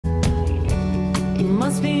You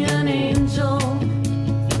must be an angel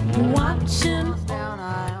watching.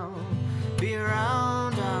 I'll be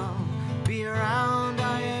around,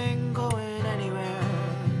 I ain't going anywhere.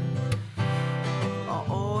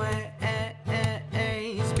 Always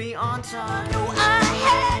be on time.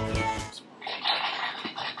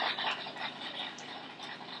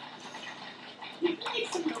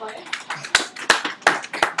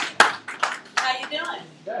 How you doing?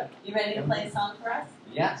 Good. You ready to play a song for us?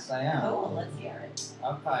 Yes, I am. Cool, let's hear it.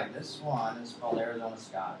 Okay, this one is called Arizona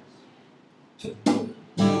Skies.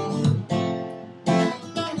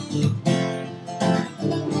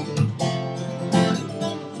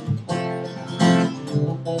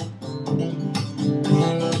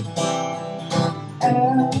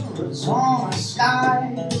 Arizona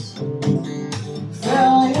skies,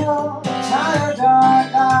 fill your tired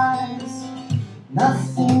dark eyes.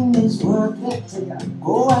 Nothing is worth it till you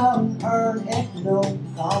go out and earn it, no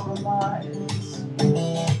compromise.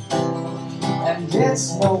 And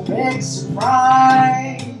it's no big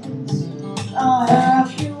surprise, I'll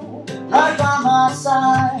have you right by my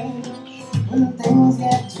side. When things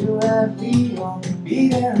get too heavy, I'll be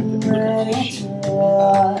there and ready to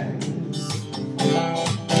rise.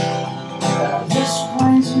 This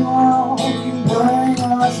crazy world can bring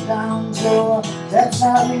us down to depths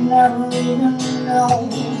that we never even know.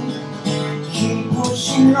 Keep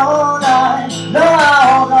pushing on, I know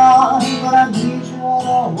I'll hold on, but I need you to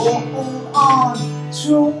hold on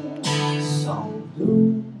to. So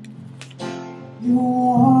do you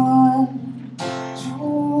want to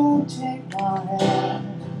take my hand?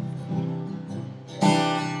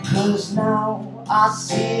 'Cause now I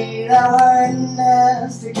see that we're in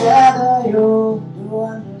this together, you do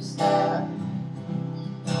understand.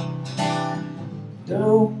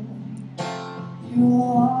 Do you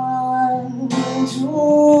want to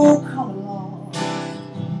come along?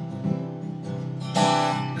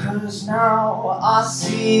 'Cause now I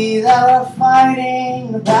see that we're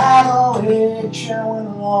fighting the battle which went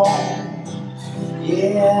along.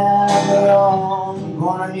 Yeah, but I'm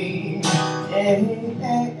gonna need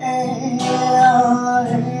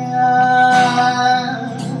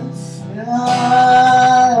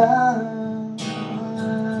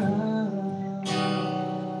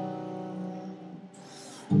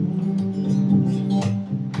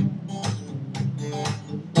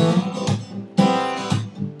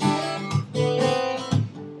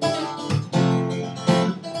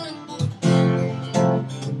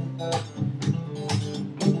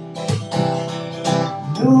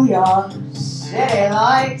New York City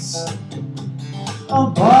lights, a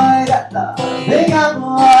bite at the Big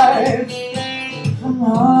Apple Life. From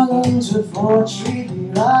Harlem to 4th Street,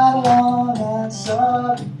 we ride along that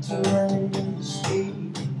subterranean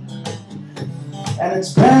street. And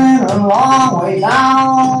it's been a long way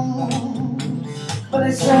down, but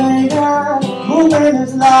they say that movement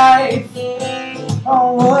is life.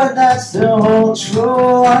 A word that still holds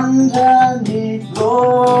true underneath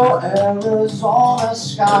blue Arizona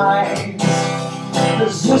skies.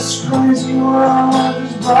 'Cause this crazy world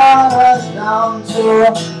has brought us down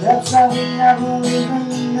to depths that we never even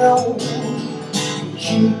knew.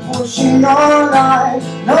 Keep pushing on, I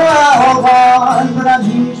know I'll hold on, but I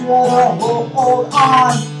need you to hold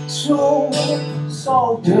on to. So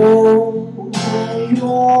do you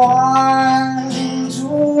want to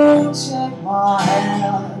take my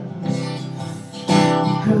hand?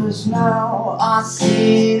 'Cause now I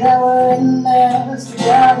see that we're in this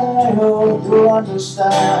together, you do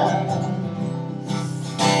understand.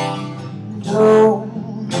 Do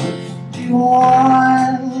you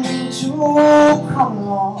want to come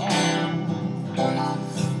along?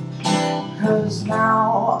 'Cause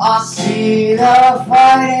now I see that we're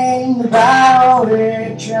fighting the battle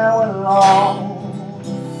which went along.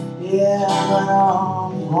 Yeah, but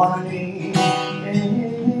I'm gonna need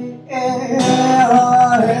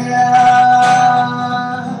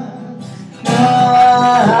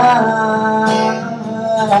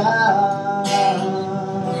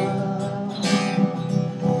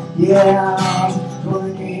yeah, I'm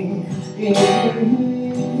gonna need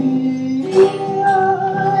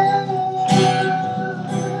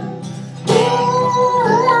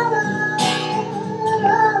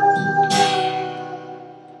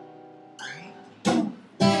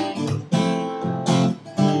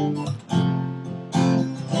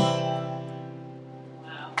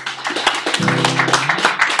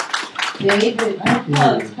David,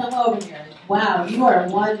 come over here. Wow, you are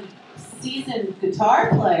one seasoned guitar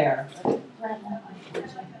player.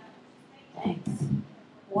 Thanks.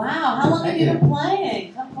 Wow, how long have you been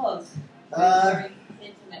playing? Come close. Very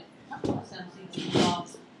intimate. Come close and see the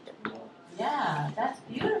songs. Yeah, that's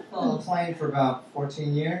beautiful. playing for about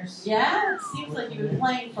 14 years. Yeah, it seems like you've been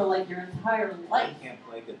playing for like your entire life. I can't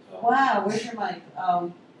play guitar. Wow, where's your mic?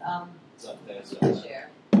 Oh, It's up there, so. chair.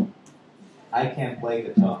 I can't play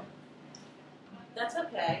guitar. That's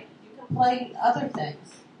okay. You can play other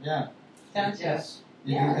things. Yeah. Don't you? Yes.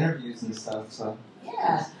 You Yeah. do interviews and stuff, so.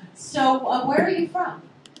 Yeah. So, where are you from?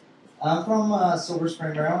 I'm from Silver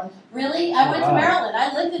Spring, Maryland. Really? I went to Wow. Maryland.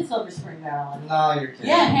 I lived in Silver Spring, Maryland. No, you're kidding.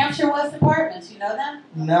 Yeah, Hampshire West Apartments. You know them?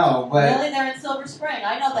 No, but Really? They're in Silver Spring.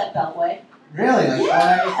 I know that Beltway. really, like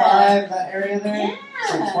Yeah. 495, that area there? Yeah.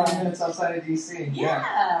 It's like 20 minutes outside of D.C. Yeah.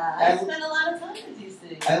 I I- spent a lot of time in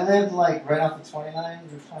D.C. I lived like right off of 29,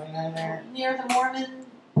 Route 29 there. Near the Mormon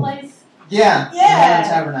place. Yeah. Yeah. The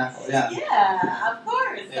Tabernacle, yeah. Yeah, of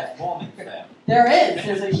course. There's Mormons there. There is.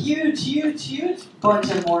 There's a huge bunch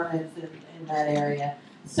of Mormons in that area.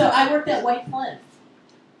 So I worked at White Flint.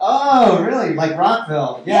 Oh, really? Like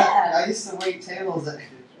Rockville? Yeah. I used to wait tables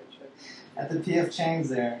at the P.F. Chang's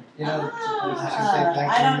there. You know,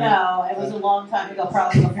 I don't know. It was a long time ago,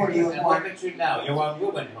 probably before you were And born. look at you now. You're on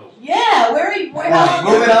WeLLinGToN. Yeah, where are you? Yeah,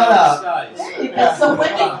 moving on up. There you go. So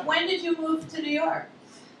when did you move to New York?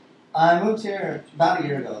 I moved here about a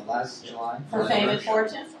year ago, last July. For fame and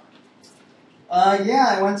fortune?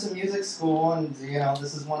 Yeah, I went to music school, and you know,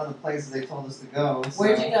 this is one of the places they told us to go. So.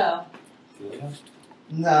 Where'd you go?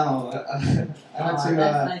 No, I went That's to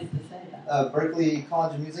nice to say that. Berkeley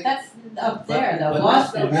College of Music. That's up there, though. But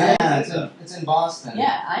Boston. Yeah, it's in Boston.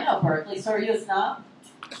 Yeah, I know Berkeley. So are you a snob?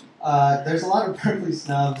 There's a lot of Berkeley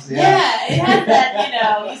snubs. Yeah. Yeah, it has that, you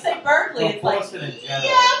know, you say Berkeley, Well, it's like, Boston in general.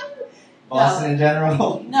 yeah. Boston in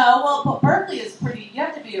general. No, well, but Berkeley is pretty, you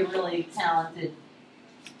have to be a really talented,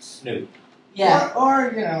 Snoop. yeah.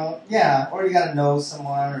 Or you know, yeah, or you gotta know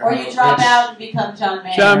someone. Or you drop out and become John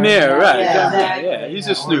Mayer. John Mayer, right? Yeah, John Mayer, exactly. yeah, he's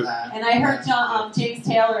Yeah, a snoop. or that. And I heard James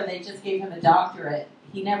Taylor, they just gave him a doctorate.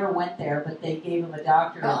 He never went there, but they gave him a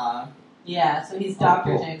doctorate. Yeah, so he's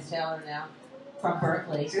Dr. cool. James Taylor now, from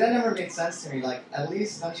Berkeley. See, that never made sense to me. Like, at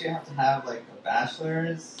least don't you have to have like a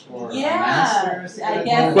bachelor's or Yeah, a master's? to I get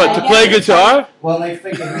guess- a- What, to play guitar? Well, they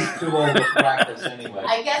figure he's too old to practice anyway.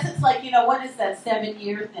 I guess it's like, you know, what is that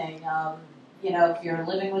 7-year thing? You know, if you're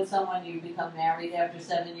living with someone, you become married after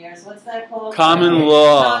 7 years. What's that called? Common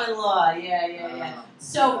law. Common law, yeah.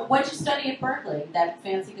 So, what'd you study at Berkeley? That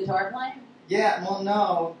fancy guitar playing? Yeah, well,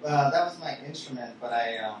 no, that was my instrument, but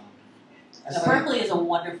I Now, Berkeley is a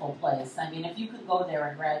wonderful place. I mean, if you can go there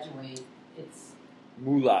and graduate, it's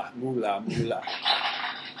Moolah, moolah, moolah.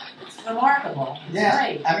 remarkable. It's Yeah,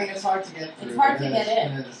 great. I mean, it's hard to get through. It's hard to It get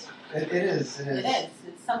is, in. It is. It is. It is.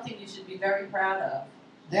 It's something you should be very proud of.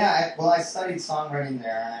 Yeah, I studied songwriting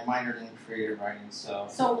there, and I minored in creative writing, so.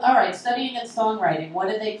 So, all right, studying and songwriting. What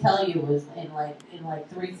did they tell you was in like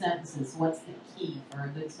 3 sentences? What's the key for a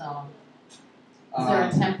good song? Is there a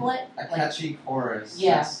template? A catchy chorus.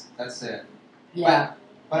 Yeah. That's it. Yeah.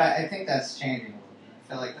 But I think that's changing a little bit.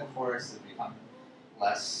 I feel like the chorus has become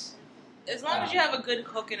less. As long as you have a good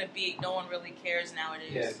hook and a beat, no one really cares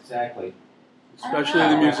nowadays. Yeah, exactly. Especially I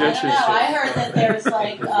the don't know. musicians. I heard that there's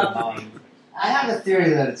like I have a theory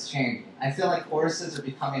that it's changing. I feel like choruses are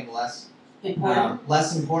becoming less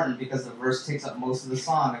important because the verse takes up most of the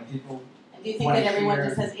song, and people. Do you think that everyone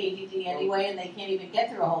just has ADD anyway, and they can't even get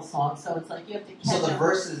through a whole song? So it's like you have to catch So the them.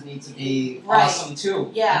 verses need to be Right. awesome too.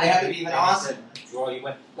 Yeah. And they have to be even awesome. Draw you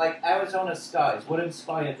went like Arizona Skies. What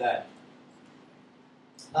inspired that?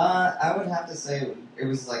 I would have to say it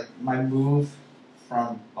was like my move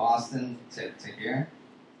from Boston to here,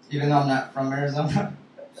 even though I'm not from Arizona.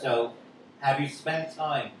 So, have you spent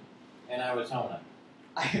time in Arizona?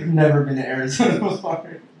 I've never been to Arizona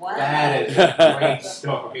before. Wow. That is a great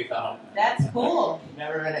story, though. That's cool.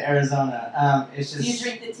 Never been to Arizona. It's just. Do you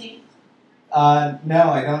drink the tea? No,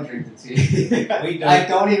 I don't drink the tea. We do. I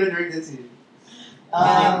don't even drink the tea.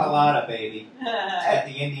 Pina colada, baby. And Got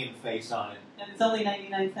the Indian face on it. it's only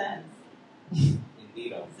 99 cents.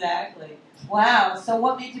 Indeedo. Exactly. Wow. So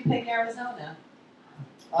what made you pick Arizona?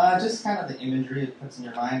 Just kind of the imagery it puts in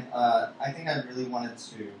your mind. I think I really wanted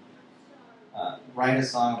to write a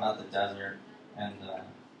song about the desert and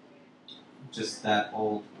just that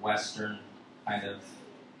old Western kind of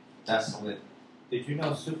desolate. Did you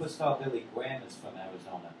know superstar Billy Graham is from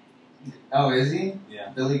Arizona? Oh, is he? Yeah.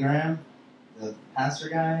 Billy Graham? The pastor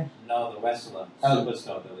guy? No, the wrestler. Oh.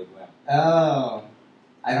 Superstar Billy Graham. Oh.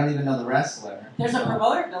 I don't even know the wrestler. There's a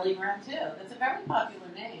promoter, Billy Graham, too. That's a very popular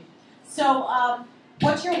name. So,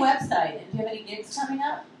 what's your website? And do you have any gigs coming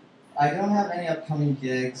up? I don't have any upcoming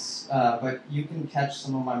gigs, but you can catch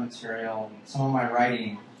some of my material, some of my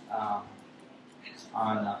writing on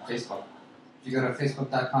Facebook. If you go to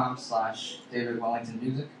facebook.com/David Wellington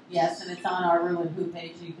Music. Yes, and it's on our ReW WhO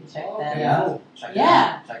page. You can check that Yeah. out. Check it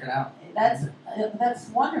Yeah. out. Check it out. That's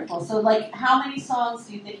wonderful. So, like, how many songs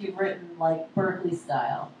do you think you've written, like, Berkeley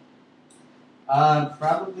style?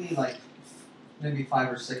 Probably like maybe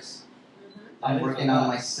 5 or 6. I'm That is working a on lot.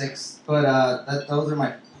 my 6th, but those are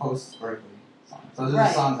my post-Berkeley songs. Those are Right.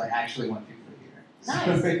 the songs I actually want people to hear. Nice.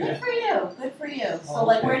 So, Good yeah. for you. Good for you. So, Oh,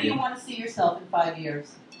 like, where thank do you you. want to see yourself in 5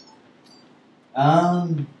 years?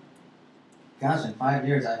 Gosh, in 5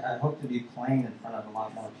 years, I hope to be playing in front of a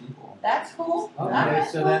lot more people. That's cool. Okay, All right,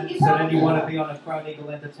 so well, then you probably want to will. be on a Crown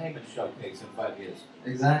Eagle Entertainment showcase in 5 years.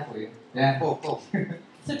 Exactly. Yeah. Cool.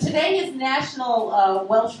 So today is National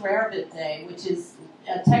Welsh Rarebit Day, which is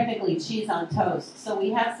technically cheese on toast. So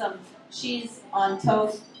we have some cheese on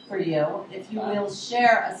toast for you. If you will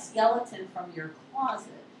share a skeleton from your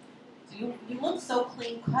closet. You look so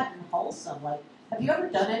clean cut and wholesome. Like, have you ever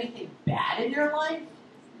done anything bad in your life,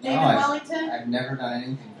 David Wellington? I've never done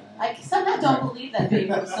anything bad. I somehow don't believe that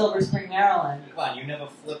being from Silver Spring, Maryland. Come on, you never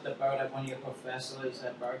flipped a bird at one of your professors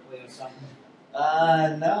at Berkeley or something?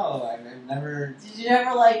 No, I've never. Did you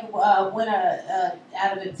ever win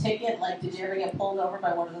out of a ticket? Like, did you ever get pulled over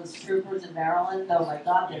by one of those troopers in Maryland? Oh my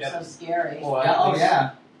God, they're so scary. Or Yeah, at oh least- yeah.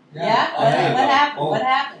 Yeah? Oh, there you What go. happened? Oh. What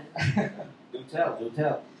happened? Do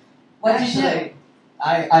tell. What did you do? Actually,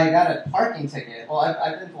 I got a parking ticket. Well,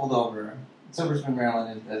 I've been pulled over. Silver Spring,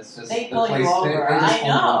 Maryland. That's just They the pull place. you over. They just I pull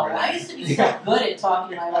me know. over. I used to be so good at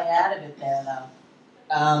talking my way out of it there, though.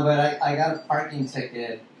 But I got a parking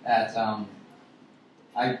ticket at.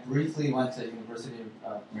 I briefly went to University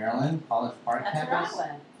of Maryland, College Park That's campus. where I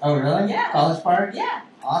went. Oh, really? Yeah. College Park? Yeah.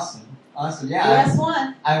 Awesome. Yeah.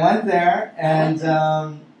 US1. I went there, and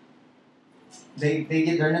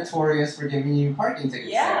they're notorious for giving you parking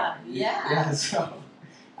tickets. Yeah, there. yeah. Yeah. So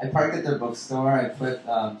I parked at their bookstore. I put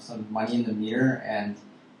some money in the meter, and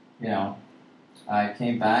I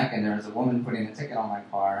came back, and there was a woman putting a ticket on my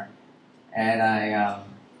car, and I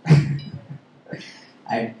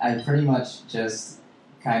I pretty much just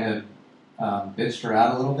kind of bitched her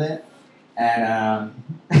out a little bit, and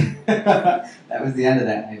that was the end of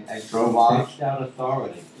that. I drove off. Bitched out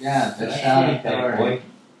authority. Yeah, That's bitched out anything, authority. boy.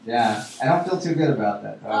 Yeah, I don't feel too good about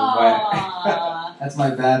that though. Aww. But that's my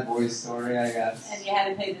bad boy story, I guess. And you had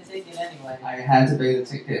to pay the ticket anyway. I had to pay the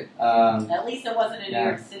ticket. At least it wasn't a New Yeah.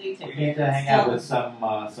 York City We ticket. need to hang out with some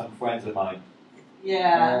friends of mine.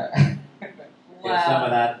 Yeah. Get some Wow. of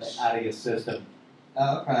that out of your system.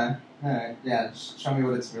 Okay. Alright. Yeah. Show me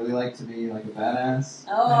what it's really like to be like a badass.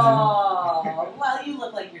 Oh, well, you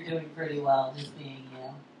look like you're doing pretty well, just being you.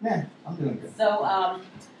 Yeah, I'm doing good. So,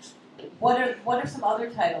 what are some other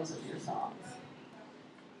titles of your songs?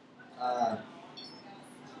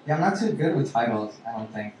 Yeah, I'm not too good with titles, I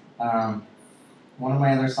don't think. One of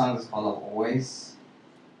my other songs is called Always.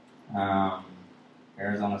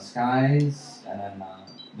 Arizona Skies, and then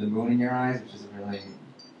The Moon in Your Eyes, which is a really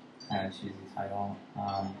kind of cheesy title.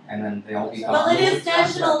 And then They All Be Well, it is Sounds like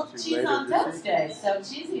National too Cheese late on at this Toast Day, so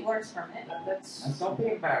cheesy works for me. Don't be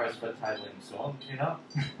embarrassed for titling songs, you know?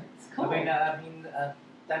 It's cool. I mean,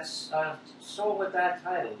 that's song with that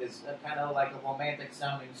title is kind of like a romantic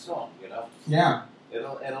sounding song, you know? Yeah.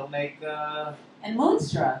 It'll make And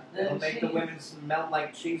Moonstruck. it'll make the women melt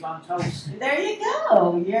like cheese on toast. There you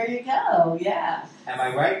go. There you go. Yeah. Am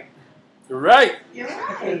I right? You're right. You're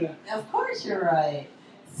right. Of course you're right.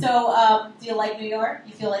 So, do you like New York?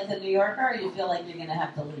 You feel like a New Yorker, or you feel like you're going to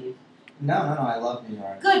have to leave? No, I love New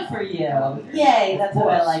York. Good for you. I love it. Yay, that's what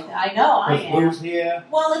I like. I know I Because am. Blue's here.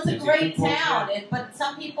 Well, it's a It's a great good town, but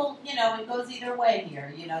some people, it goes either way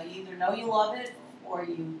here. You either know you love it, or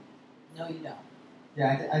you know you don't.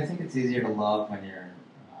 Yeah, I think it's easier to love when you're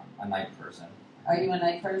a night person. Are you a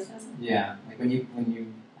night person? Yeah, like when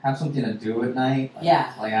you have something to do at night, like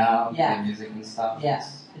Yeah. play out, Yeah. play music and stuff. Yeah,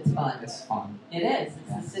 it's fun. It's fun. It is. It's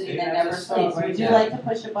Yeah. the city See, that that's never a start sleeps. right Would you there. like to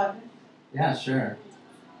push a button? Yeah, sure.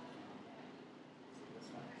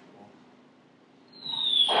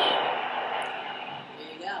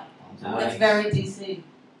 There you go. Nice. It's very DC.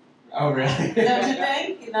 Oh, really? Don't you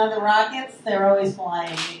think? The Rockets, they're always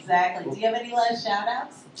flying. Exactly. Do you have any last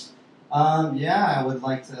shout-outs? Yeah, I would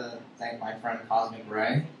like to thank my friend Cosmic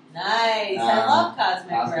Ray. Nice. I love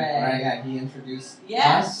Cosmic Ray. Yeah, he introduced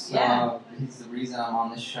Yes, us. yeah. He's the reason I'm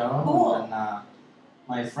on this show. Cool. And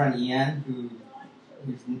my friend Ian, who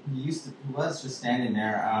was just standing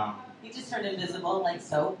there. He just turned invisible, like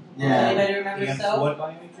soap. Yeah. Anybody remember Ian soap? Ford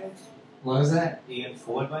by any chance? What was that? Ian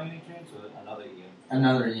Ford by any chance? Or another Ian?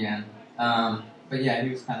 Another Ian. But yeah, he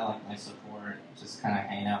was kind of like my support, just kind of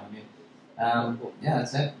hanging out with me. Yeah,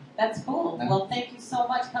 that's it. That's cool. Yeah. Well, thank you so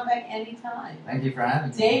much. Come back anytime. Thank you for having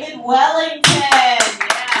me. DaViD WeLLinGToN.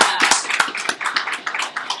 Yeah.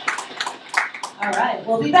 All right,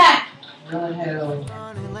 we'll be back. ReW WhO.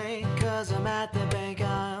 Running late 'cause I'm at the bank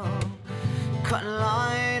aisle, cutting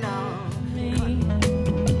line on me.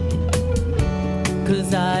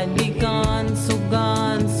 'Cause I'd be gone, so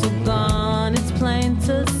gone, so gone. It's plain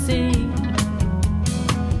to see.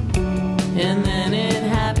 And then it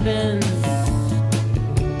happened.